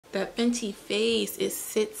That Fenty face is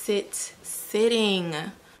sitting.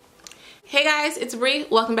 Hey guys, it's Bree.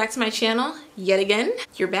 Welcome back to my channel. Yet again,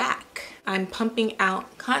 you're back. I'm pumping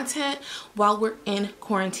out content while we're in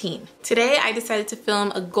quarantine. Today, I decided to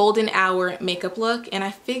film a golden hour makeup look, and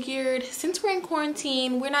I figured since we're in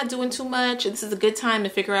quarantine, we're not doing too much. This is a good time to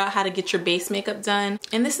figure out how to get your base makeup done.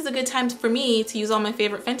 And this is a good time for me to use all my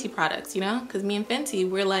favorite Fenty products, you know? Because me and Fenty,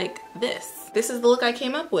 we're like this. This is the look I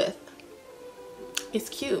came up with. It's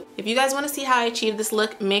cute. If you guys want to see how I achieved this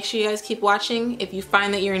look, make sure you guys keep watching. If you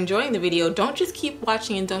find that you're enjoying the video, don't just keep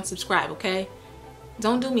watching and don't subscribe, okay?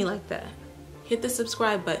 Don't do me like that. Hit the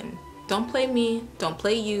subscribe button. Don't play me, don't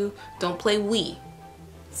play you, don't play we.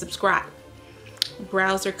 Subscribe.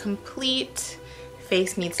 Brows are complete.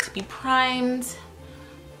 Face needs to be primed.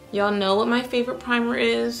 Y'all know what my favorite primer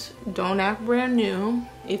is. Don't act brand new.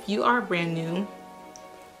 If you are brand new,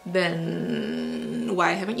 then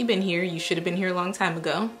why haven't you been here? You should have been here a long time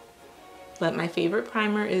ago. But my favorite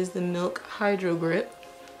primer is the Milk Hydro Grip,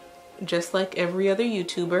 just like every other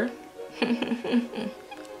YouTuber.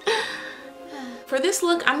 For this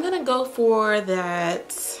look, I'm gonna go for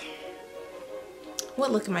that,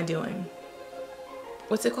 what look am I doing?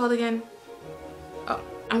 What's it called again? Oh,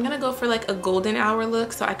 I'm gonna go for like a golden hour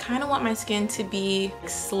look. So I kind of want my skin to be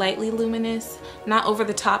slightly luminous, not over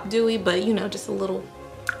the top dewy, but you know, just a little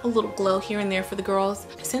glow here and there for the girls.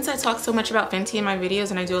 Since I talk so much about Fenty in my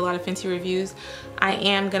videos and I do a lot of Fenty reviews, I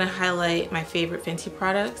am gonna highlight my favorite Fenty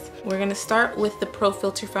products. We're gonna start with the Pro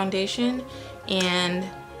Filter foundation, and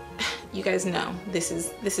you guys know this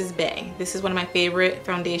is bae. This is one of my favorite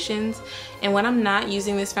foundations, and when I'm not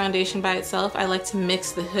using this foundation by itself, I like to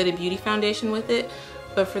mix the Fenty Beauty foundation with it,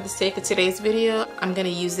 but for the sake of today's video, I'm gonna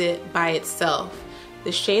use it by itself.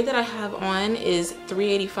 The shade that I have on is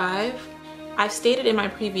 385. I've stated in my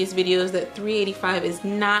previous videos that 385 is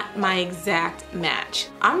not my exact match.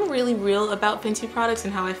 I'm really real about Fenty products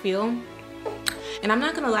and how I feel. And I'm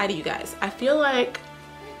not gonna lie to you guys. I feel like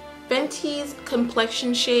Fenty's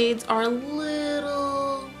complexion shades are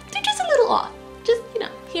they're just a little off. Just, you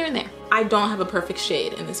know, here and there. I don't have a perfect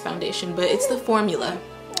shade in this foundation, but it's the formula.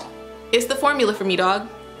 It's the formula for me, dog.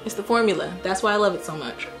 It's the formula. That's why I love it so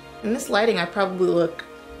much. In this lighting, I probably look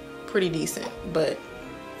pretty decent, but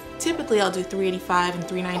typically I'll do 385 and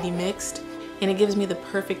 390 mixed, and it gives me the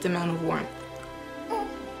perfect amount of warmth.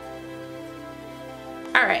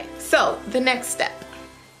 Alright, so the next step.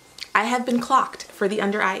 I have been clocked for the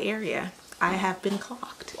under eye area. I have been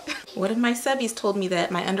clocked. One of my subbies told me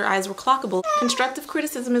that my under eyes were clockable. Constructive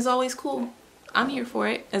criticism is always cool. I'm here for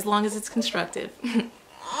it, as long as it's constructive.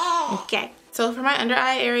 Okay, so for my under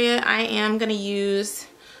eye area, I am gonna use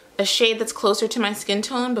a shade that's closer to my skin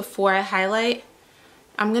tone before I highlight.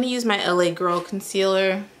 I'm gonna use my LA Girl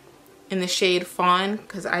concealer in the shade Fawn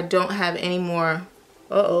because I don't have any more.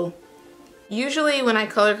 Usually when I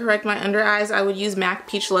color correct my under eyes, I would use MAC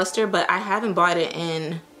Peach Luster, but I haven't bought it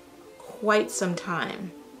in quite some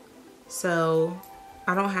time. So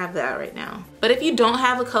I don't have that right now. But if you don't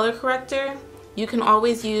have a color corrector, you can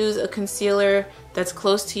always use a concealer that's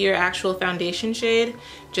close to your actual foundation shade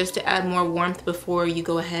just to add more warmth before you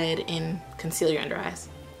go ahead and conceal your under eyes.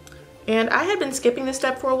 And I had been skipping this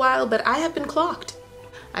step for a while, but I have been clocked.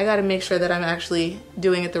 I gotta make sure that I'm actually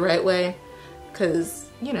doing it the right way, because,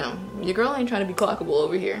 you know, your girl ain't trying to be clockable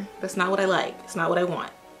over here. That's not what I like. It's not what I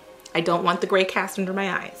want. I don't want the gray cast under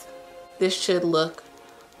my eyes. This should look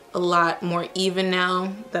a lot more even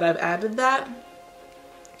now that I've added that.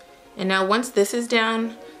 And now once this is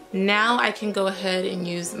down, now I can go ahead and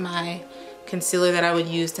use my concealer that I would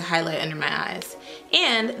use to highlight under my eyes.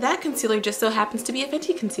 And that concealer just so happens to be a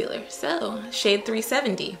Fenty concealer, so shade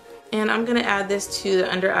 370. And I'm gonna add this to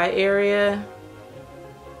the under eye area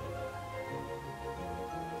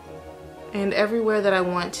and everywhere that I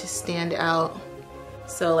want to stand out.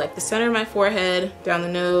 So like the center of my forehead, down the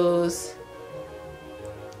nose,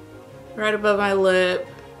 right above my lip.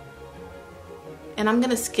 And I'm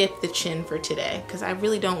gonna skip the chin for today because I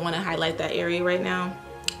really don't want to highlight that area right now.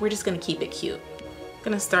 We're just gonna keep it cute. I'm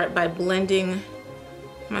gonna start by blending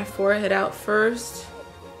my forehead out first.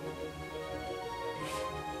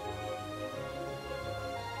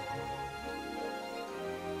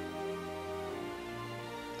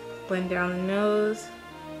 Blend down the nose.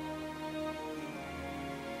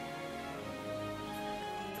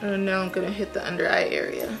 And now I'm gonna hit the under eye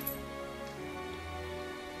area.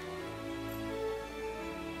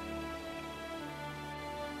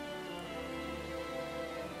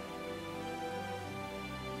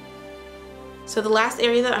 So the last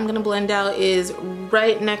area that I'm gonna blend out is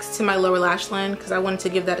right next to my lower lash line because I wanted to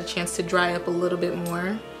give that a chance to dry up a little bit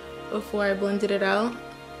more before I blended it out.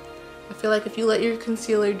 I feel like if you let your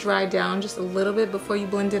concealer dry down just a little bit before you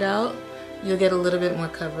blend it out, you'll get a little bit more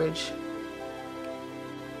coverage.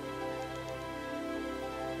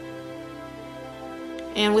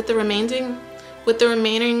 And with the remaining,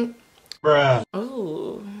 bruh.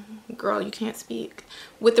 Oh, girl, you can't speak.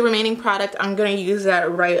 With the remaining product, I'm gonna use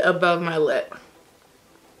that right above my lip.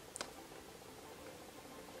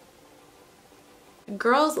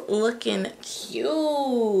 Girl's looking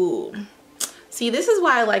cute. See, this is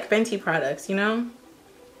why I like Fenty products, you know?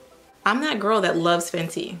 I'm that girl that loves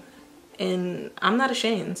Fenty, and I'm not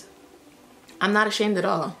ashamed. I'm not ashamed at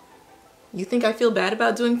all. You think I feel bad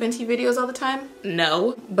about doing Fenty videos all the time?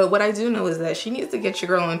 No. But what I do know is that she needs to get your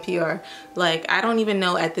girl on PR. Like, I don't even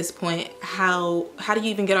know at this point how do you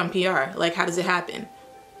even get on PR? Like, how does it happen?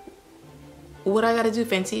 What I gotta do,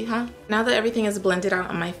 Fenty, huh? Now that everything is blended out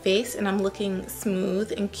on my face and I'm looking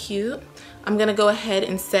smooth and cute, I'm gonna go ahead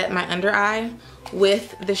and set my under eye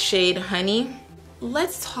with the shade Honey.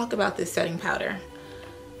 Let's talk about this setting powder.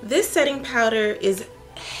 This setting powder is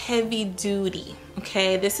heavy duty,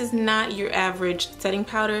 okay? This is not your average setting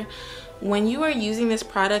powder. When you are using this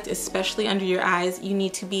product, especially under your eyes, you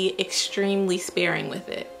need to be extremely sparing with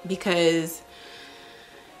it because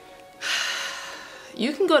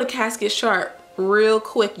you can go to casket sharp real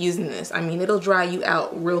quick using this. I mean, it'll dry you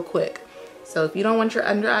out real quick. So if you don't want your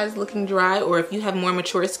under eyes looking dry, or if you have more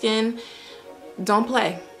mature skin, don't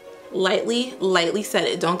play. Lightly set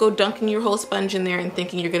it. Don't go dunking your whole sponge in there and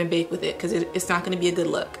thinking you're gonna bake with it, because it's not gonna be a good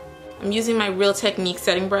look. I'm using my Real Technique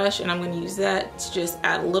setting brush, and I'm gonna use that to just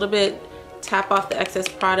add a little bit, tap off the excess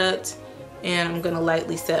product, and I'm gonna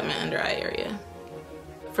lightly set my under eye area.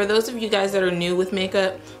 For those of you guys that are new with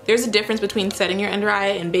makeup, there's a difference between setting your under eye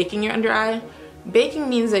and baking your under eye. Baking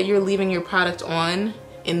means that you're leaving your product on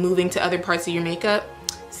and moving to other parts of your makeup.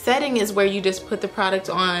 Setting is where you just put the product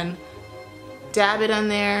on, dab it on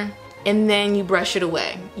there, and then you brush it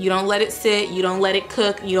away. You don't let it sit, you don't let it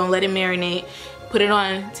cook, you don't let it marinate. Put it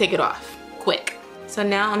on, take it off, quick. So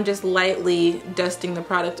now I'm just lightly dusting the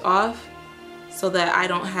product off so that I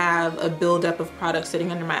don't have a buildup of product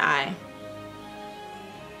sitting under my eye.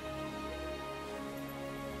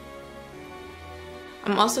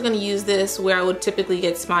 I'm also gonna use this where I would typically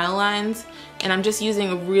get smile lines, and I'm just using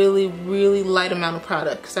a really, really light amount of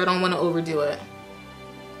product because I don't wanna overdo it.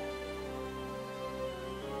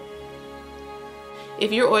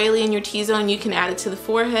 If you're oily in your T-zone, you can add it to the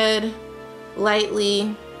forehead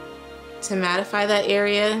lightly to mattify that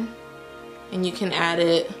area, and you can add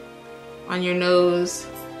it on your nose,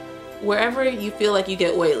 wherever you feel like you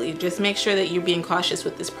get oily. Just make sure that you're being cautious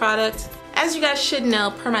with this product. As you guys should know,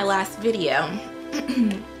 per my last video,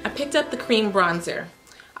 I picked up the cream bronzer.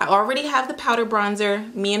 I already have the powder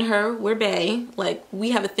bronzer. Me and her, we're bae. Like, we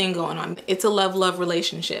have a thing going on. It's a love-love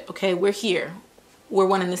relationship, okay? We're here. We're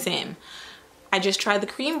one and the same. I just tried the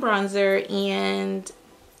cream bronzer and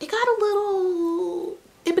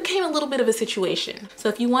it became a little bit of a situation. So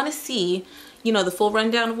if you want to see, you know, the full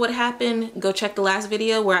rundown of what happened, go check the last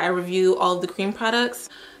video where I review all of the cream products.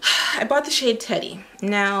 I bought the shade Teddy.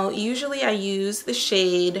 Now, usually I use the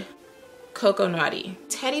shade Cocoa Naughty.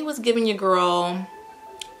 Teddy was giving your girl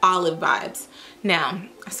olive vibes. Now,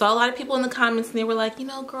 I saw a lot of people in the comments and they were like, you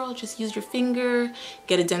know, girl, just use your finger,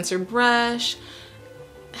 get a denser brush.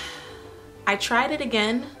 I tried it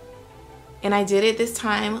again, and I did it this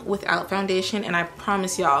time without foundation, and I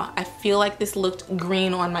promise y'all, I feel like this looked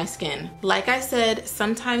green on my skin. Like I said,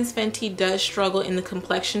 sometimes Fenty does struggle in the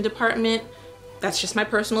complexion department. That's just my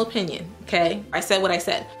personal opinion, okay? I said what I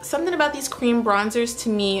said. Something about these cream bronzers to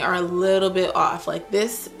me are a little bit off. Like,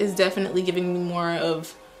 this is definitely giving me more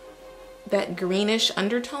of that greenish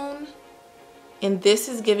undertone, and this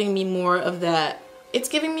is giving me more of that. It's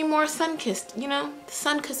giving me more sun-kissed, you know, the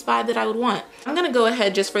sun-kissed vibe that I would want. I'm gonna go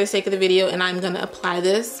ahead just for the sake of the video and I'm gonna apply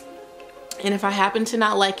this. And if I happen to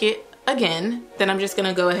not like it again, then I'm just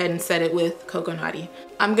gonna go ahead and set it with Cocoa Naughty.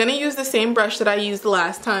 I'm gonna use the same brush that I used the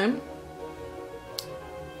last time.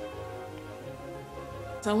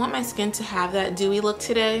 So I want my skin to have that dewy look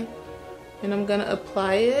today. And I'm gonna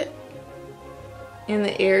apply it in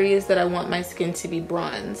the areas that I want my skin to be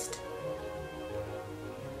bronzed.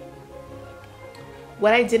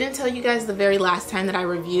 What I didn't tell you guys the very last time that I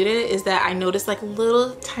reviewed it is that I noticed like a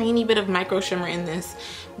little tiny bit of micro shimmer in this,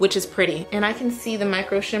 which is pretty. And I can see the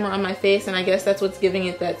micro shimmer on my face, and I guess that's what's giving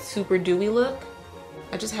it that super dewy look.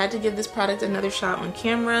 I just had to give this product another shot on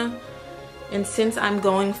camera. And since I'm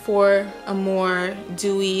going for a more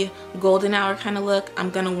dewy golden hour kind of look, I'm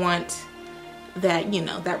gonna want that, you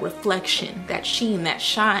know, that reflection, that sheen, that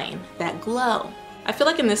shine, that glow. I feel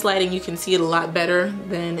like in this lighting you can see it a lot better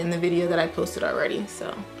than in the video that I posted already,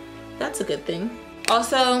 so that's a good thing.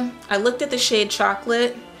 Also, I looked at the shade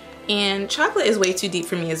Chocolate, and chocolate is way too deep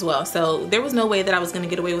for me as well. So there was no way that I was gonna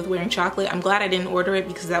get away with wearing chocolate. I'm glad I didn't order it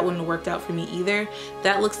because that wouldn't have worked out for me either.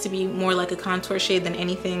 That looks to be more like a contour shade than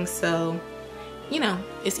anything. So, you know,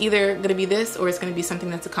 it's either gonna be this or it's gonna be something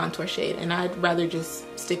that's a contour shade. And I'd rather just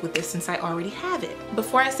stick with this since I already have it.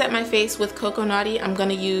 Before I set my face with Cocoa Naughty, I'm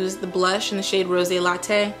gonna use the blush in the shade Rose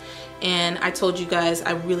Latte. And I told you guys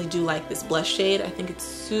I really do like this blush shade. I think it's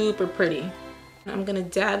super pretty. I'm gonna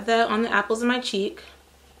dab that on the apples of my cheek.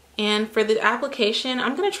 And for the application,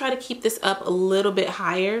 I'm gonna try to keep this up a little bit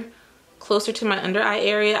higher, closer to my under eye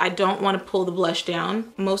area. I don't wanna pull the blush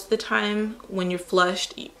down. Most of the time when you're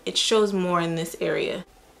flushed, it shows more in this area.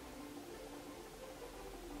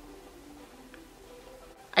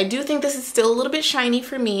 I do think this is still a little bit shiny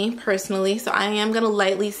for me personally, so I am gonna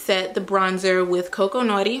lightly set the bronzer with Cocoa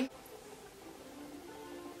Naughty.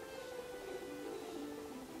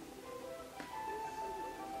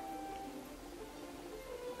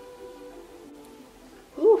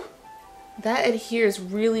 That adheres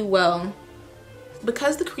really well.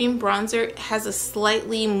 Because the cream bronzer has a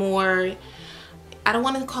slightly more, I don't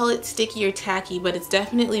want to call it sticky or tacky, but it's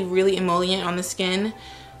definitely really emollient on the skin.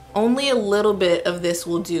 Only a little bit of this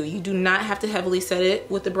will do. You do not have to heavily set it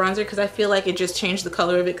with the bronzer because I feel like it just changed the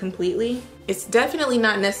color of it completely. It's definitely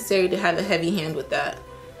not necessary to have a heavy hand with that.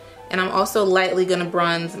 And I'm also lightly gonna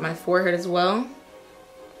bronze my forehead as well.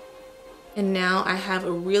 And now I have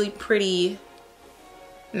a really pretty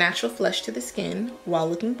natural flush to the skin while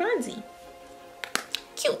looking bronzy.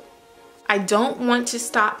 Cute. I don't want to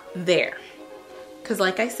stop there because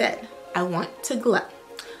like I said, I want to glow.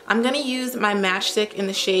 I'm gonna use my matchstick in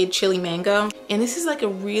the shade Chili Mango, and this is like a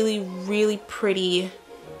really pretty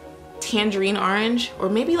tangerine orange, or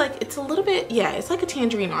maybe like it's a little bit, yeah, it's like a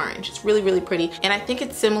tangerine orange. It's really pretty, and I think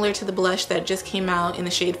it's similar to the blush that just came out in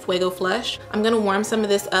the shade Fuego Flush. I'm gonna warm some of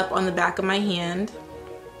this up on the back of my hand.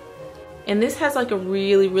 And this has like a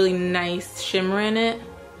really nice shimmer in it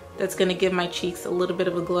that's gonna give my cheeks a little bit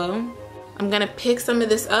of a glow. I'm gonna pick some of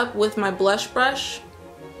this up with my blush brush,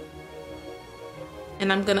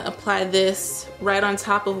 and I'm gonna apply this right on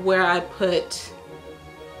top of where I put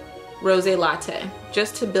Rose Latte,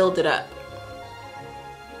 just to build it up.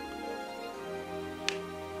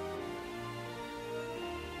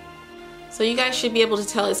 So you guys should be able to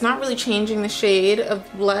tell it's not really changing the shade of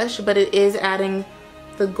blush, but it is adding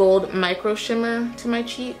the gold micro shimmer to my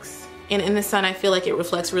cheeks, and in the sun I feel like it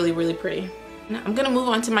reflects really pretty. Now I'm gonna move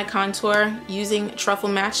on to my contour using Truffle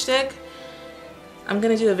Matchstick. I'm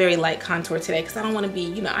gonna do a very light contour today because I don't want to be,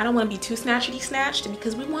 you know, I don't want to be too snatchy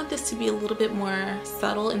because we want this to be a little bit more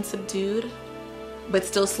subtle and subdued, but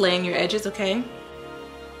still slaying your edges, okay?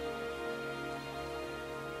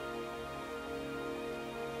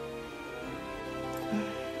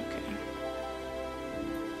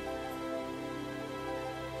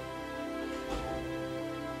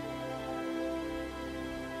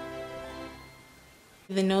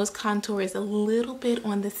 The nose contour is a little bit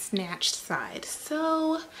on the snatched side.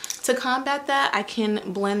 So to combat that, I can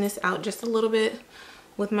blend this out just a little bit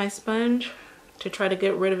with my sponge to try to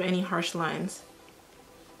get rid of any harsh lines.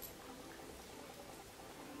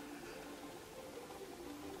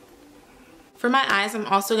 For my eyes, I'm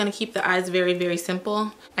also gonna keep the eyes very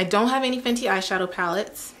simple. I don't have any Fenty eyeshadow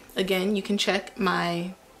palettes. Again, you can check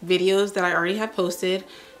my videos that I already have posted.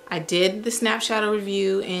 I did the Snap Shadow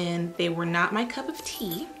review and they were not my cup of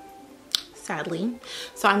tea, sadly.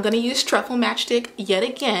 So I'm gonna use Truffle Matchstick yet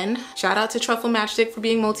again. Shout out to Truffle Matchstick for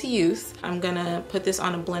being multi-use. I'm gonna put this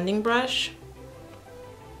on a blending brush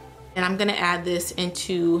and I'm gonna add this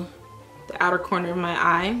into the outer corner of my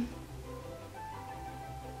eye.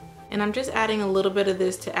 And I'm just adding a little bit of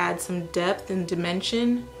this to add some depth and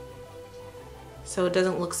dimension so it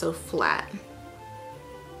doesn't look so flat.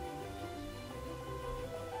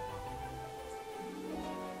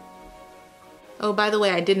 Oh, by the way,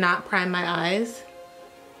 I did not prime my eyes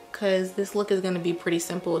because this look is going to be pretty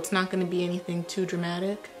simple. It's not going to be anything too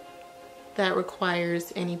dramatic that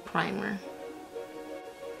requires any primer.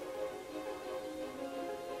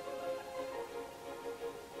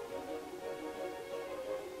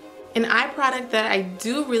 An eye product that I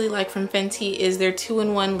do really like from Fenty is their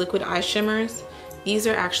 2-in-1 liquid eye shimmers. These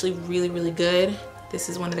are actually really good. This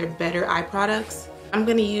is one of their better eye products. I'm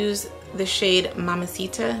going to use the shade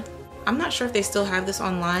Mamacita. I'm not sure if they still have this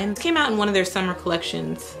online. It came out in one of their summer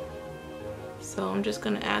collections. So I'm just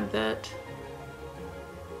gonna add that.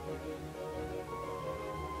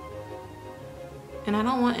 And I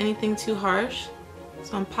don't want anything too harsh.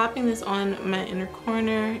 So I'm popping this on my inner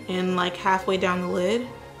corner and like halfway down the lid.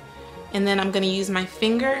 And then I'm gonna use my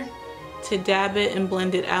finger to dab it and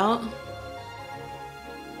blend it out.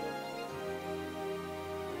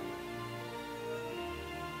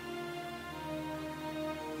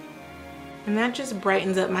 And that just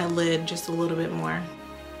brightens up my lid just a little bit more.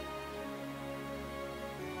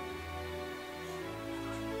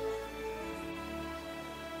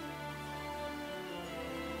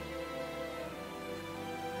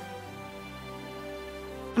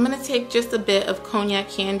 I'm gonna take just a bit of cognac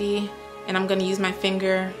candy and I'm gonna use my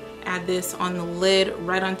finger, add this on the lid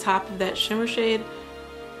right on top of that shimmer shade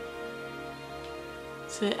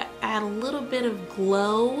to add a little bit of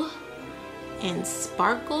glow and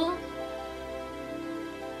sparkle.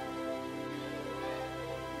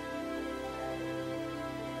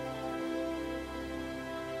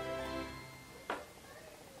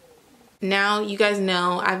 Now you guys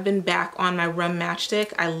know I've been back on my rum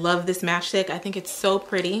matchstick. I love this matchstick. I think it's so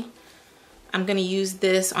pretty. I'm gonna use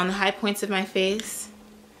this on the high points of my face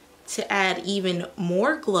to add even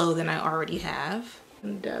more glow than I already have.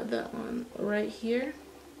 And dab that one right here.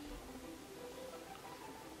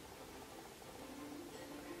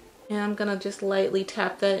 And I'm gonna just lightly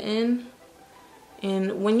tap that in.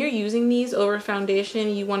 And when you're using these over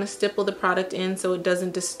foundation, you wanna stipple the product in so it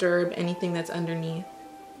doesn't disturb anything that's underneath.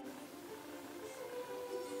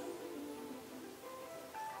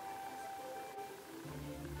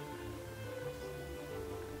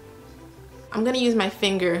 I'm gonna use my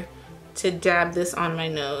finger to dab this on my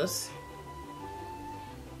nose.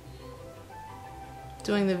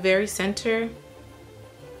 Doing the very center.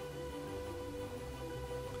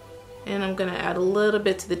 And I'm gonna add a little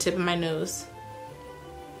bit to the tip of my nose.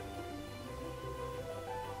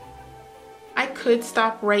 I could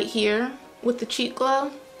stop right here with the cheek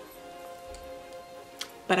glow,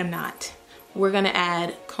 but I'm not. We're gonna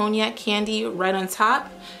add cognac candy right on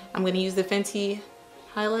top. I'm gonna use the Fenty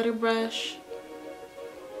highlighter brush.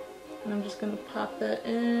 And I'm just gonna pop that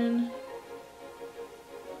in.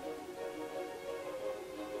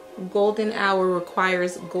 Golden hour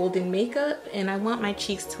requires golden makeup, and I want my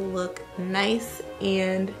cheeks to look nice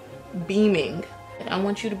and beaming. I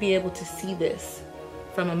want you to be able to see this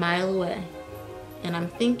from a mile away. And I'm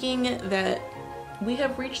thinking that we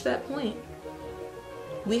have reached that point.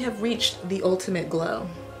 We have reached the ultimate glow.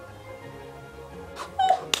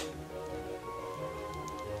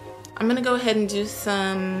 I'm gonna go ahead and do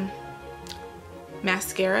some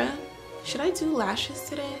mascara. Should I do lashes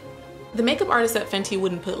today? The makeup artist at Fenty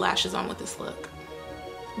wouldn't put lashes on with this look,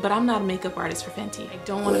 but I'm not a makeup artist for Fenty. I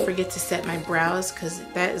don't want to forget to set my brows because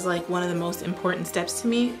that is like one of the most important steps to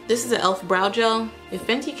me. This is an e.l.f. brow gel. If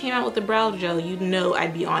Fenty came out with a brow gel, you'd know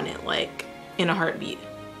I'd be on it like in a heartbeat.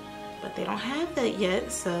 But they don't have that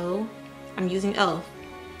yet, so I'm using e.l.f.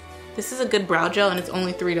 This is a good brow gel and it's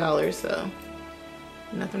only $3, so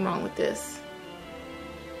nothing wrong with this.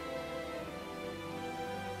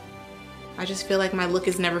 I just feel like my look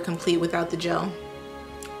is never complete without the gel.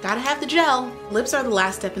 Gotta have the gel. Lips are the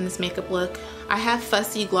last step in this makeup look. I have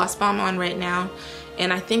Fussy Gloss Bomb on right now,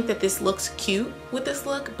 and I think that this looks cute with this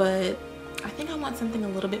look, but I think I want something a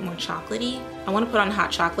little bit more chocolatey. I want to put on hot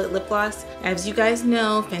chocolate lip gloss. As you guys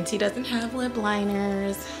know, Fenty doesn't have lip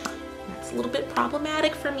liners. That's a little bit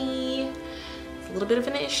problematic for me. It's a little bit of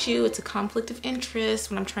an issue. It's a conflict of interest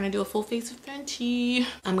when I'm trying to do a full face of Fenty.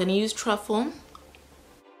 I'm gonna use Truffle.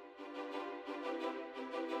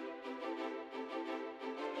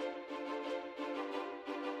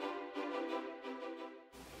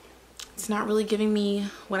 It's not really giving me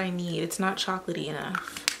what I need. It's not chocolatey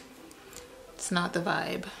enough. It's not the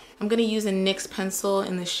vibe. I'm gonna use a NYX pencil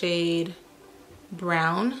in the shade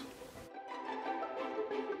Brown.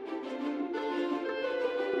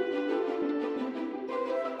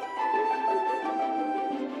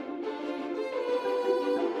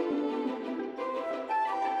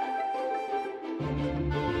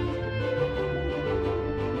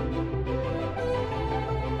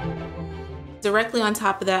 Directly on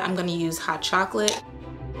top of that, I'm gonna use hot chocolate.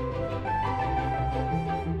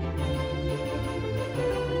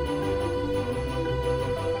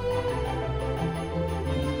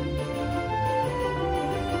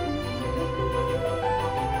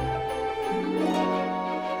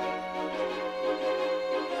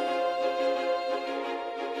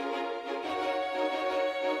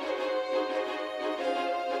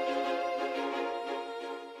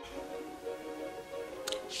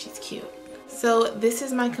 She's cute. So this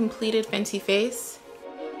is my completed Fenty face.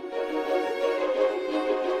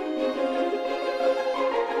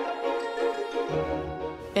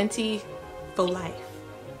 Fenty for life.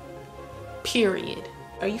 Period.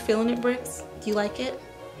 Are you feeling it, Bricks? Do you like it?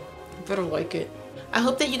 You better like it. I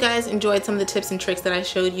hope that you guys enjoyed some of the tips and tricks that I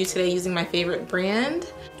showed you today using my favorite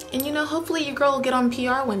brand. And you know, hopefully your girl will get on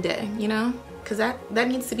PR one day, you know? Because that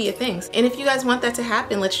needs to be a thing. And if you guys want that to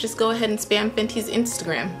happen, let's just go ahead and spam Fenty's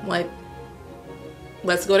Instagram. Like,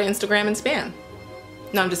 let's go to Instagram and spam.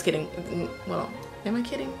 No, I'm just kidding. Well, am I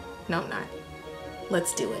kidding? No, I'm not.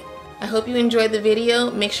 Let's do it. I hope you enjoyed the video.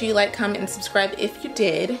 Make sure you like, comment, and subscribe if you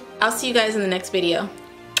did. I'll see you guys in the next video.